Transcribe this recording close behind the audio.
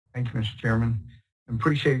Thank you, Mr. Chairman. I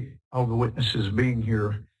appreciate all the witnesses being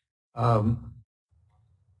here.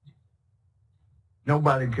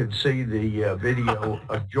 Nobody could see the video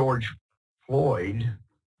of George Floyd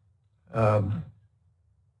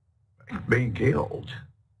being killed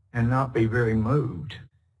and not be very moved.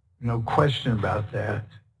 No question about that.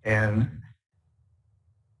 And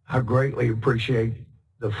I greatly appreciate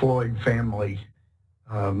the Floyd family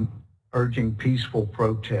urging peaceful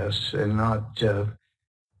protests and not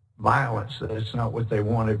violence. That's not what they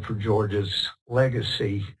wanted for George's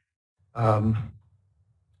legacy.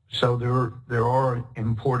 So there are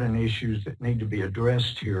important issues that need to be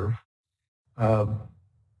addressed here.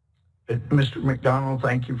 Mr. McDonald,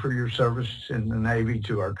 thank you for your service in the Navy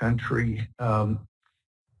to our country.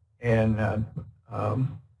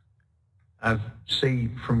 I see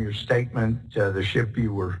from your statement the ship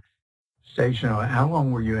you were stationed on. How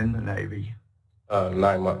long were you in the Navy?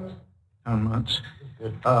 9 months. 9 months.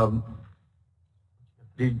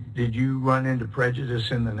 Did you run into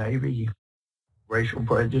prejudice in the Navy? Racial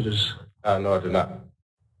prejudice? No, I did not.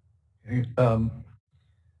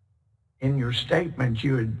 In your statement,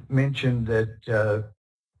 you had mentioned that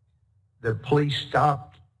the police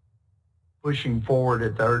stopped pushing forward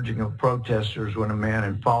at the urging of protesters when a man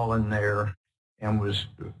had fallen there and was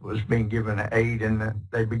being given aid, and that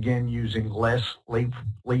they began using less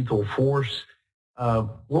lethal force.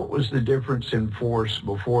 What was the difference in force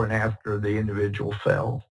before and after the individual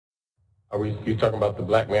fell? Are you talking about the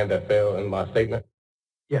black man that fell in my statement?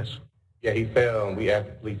 Yes. Yeah, he fell, and we asked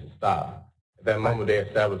the police to stop. At that moment, they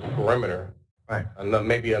established a perimeter, right?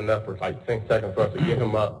 Maybe enough for like 10 seconds for us to get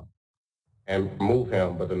him up and move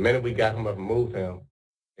him. But the minute we got him up and moved him,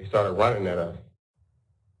 they started running at us.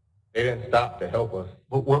 They didn't stop to help us.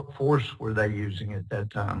 But what force were they using at that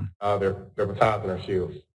time? Their batons and their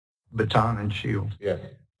shields. Baton and shield. Yes.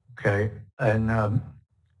 Okay. And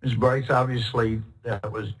Ms. Brace, obviously that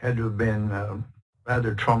had to have been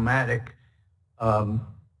rather traumatic.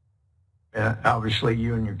 Obviously,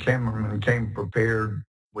 you and your cameraman came prepared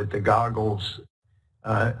with the goggles.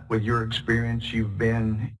 With your experience, you've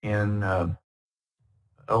been in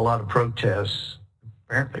a lot of protests,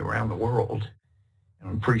 apparently around the world, and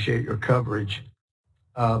I appreciate your coverage.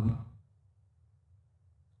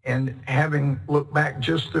 And having looked back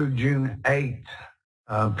just through June 8th,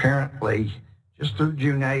 apparently, just through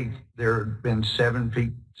June 8th, there had been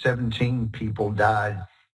 17 people died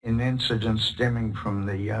in incidents stemming from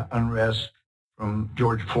the unrest from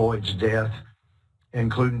George Floyd's death,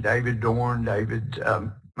 including David Dorn, David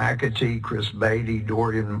McAtee, Chris Beatty,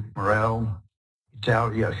 Dorian Morell,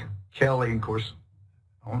 Italia Kelly. Of course,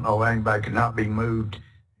 I don't know, anybody could not be moved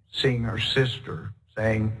seeing her sister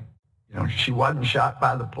saying, you know, she wasn't shot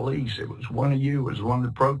by the police. It was one of you, it was one of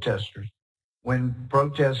the protesters. When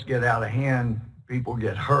protests get out of hand, people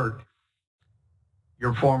get hurt.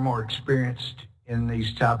 You're far more experienced in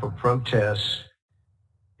these type of protests.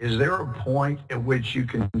 Is there a point at which you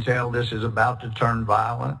can tell this is about to turn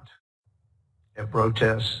violent at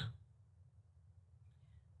protests?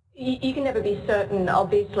 You can never be certain,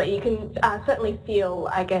 obviously. You can certainly feel,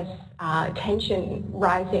 I guess, tension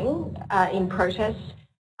rising in protests.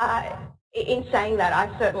 In saying that,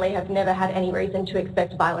 I certainly have never had any reason to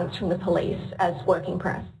expect violence from the police as working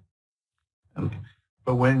press.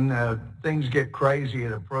 But when things get crazy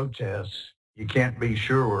at a protest, you can't be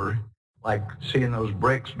sure, like seeing those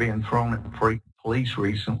bricks being thrown at police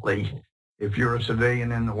recently. If you're a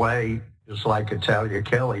civilian in the way, just like Italia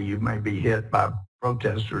Kelly, you may be hit by a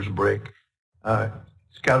protester's brick.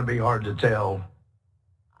 It's got to be hard to tell.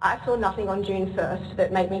 I saw nothing on June 1st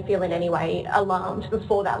that made me feel in any way alarmed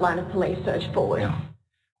before that line of police surged forward.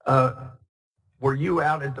 Yeah. Were you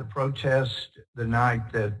out at the protest the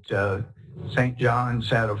night that St. John's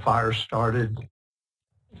had a fire started?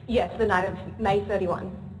 Yes, the night of May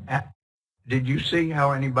 31. Did you see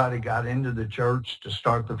how anybody got into the church to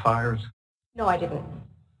start the fires? No, I didn't.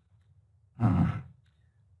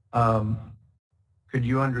 Could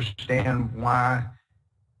you understand why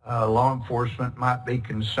law enforcement might be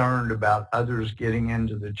concerned about others getting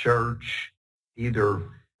into the church, either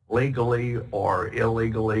legally or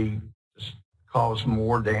illegally, to cause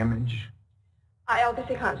more damage? I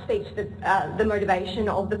obviously can't speak to the motivation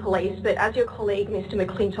of the police, but as your colleague, Mr.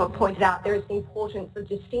 McClintock, pointed out, there is the importance of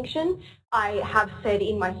distinction. I have said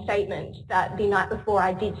in my statement that the night before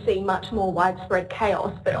I did see much more widespread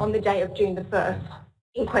chaos, but on the day of June the 1st,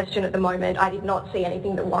 in question at the moment, I did not see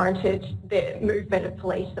anything that warranted the movement of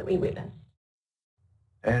police that we witnessed.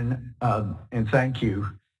 And thank you.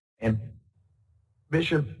 And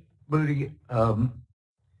Bishop Moody,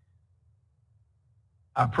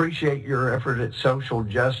 I appreciate your effort at social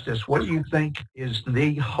justice. What do you think is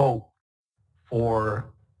the hope for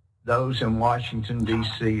those in Washington,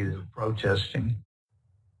 D.C. that are protesting?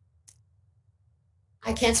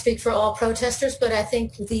 I can't speak for all protesters, but I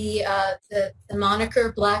think the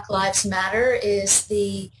moniker Black Lives Matter is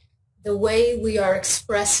the way we are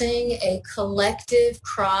expressing a collective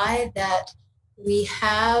cry that we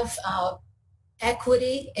have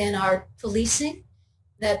equity in our policing,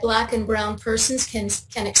 that Black and brown persons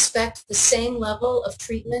can expect the same level of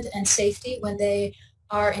treatment and safety when they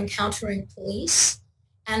are encountering police,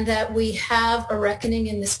 and that we have a reckoning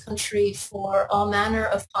in this country for all manner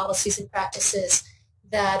of policies and practices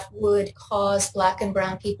that would cause Black and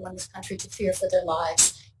brown people in this country to fear for their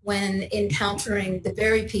lives when encountering the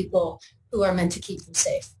very people who are meant to keep them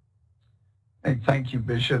safe. Hey, thank you,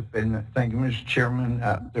 Bishop, and thank you, Mr. Chairman.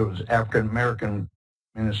 There was an African-American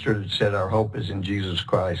minister that said our hope is in Jesus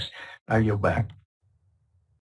Christ. I yield back.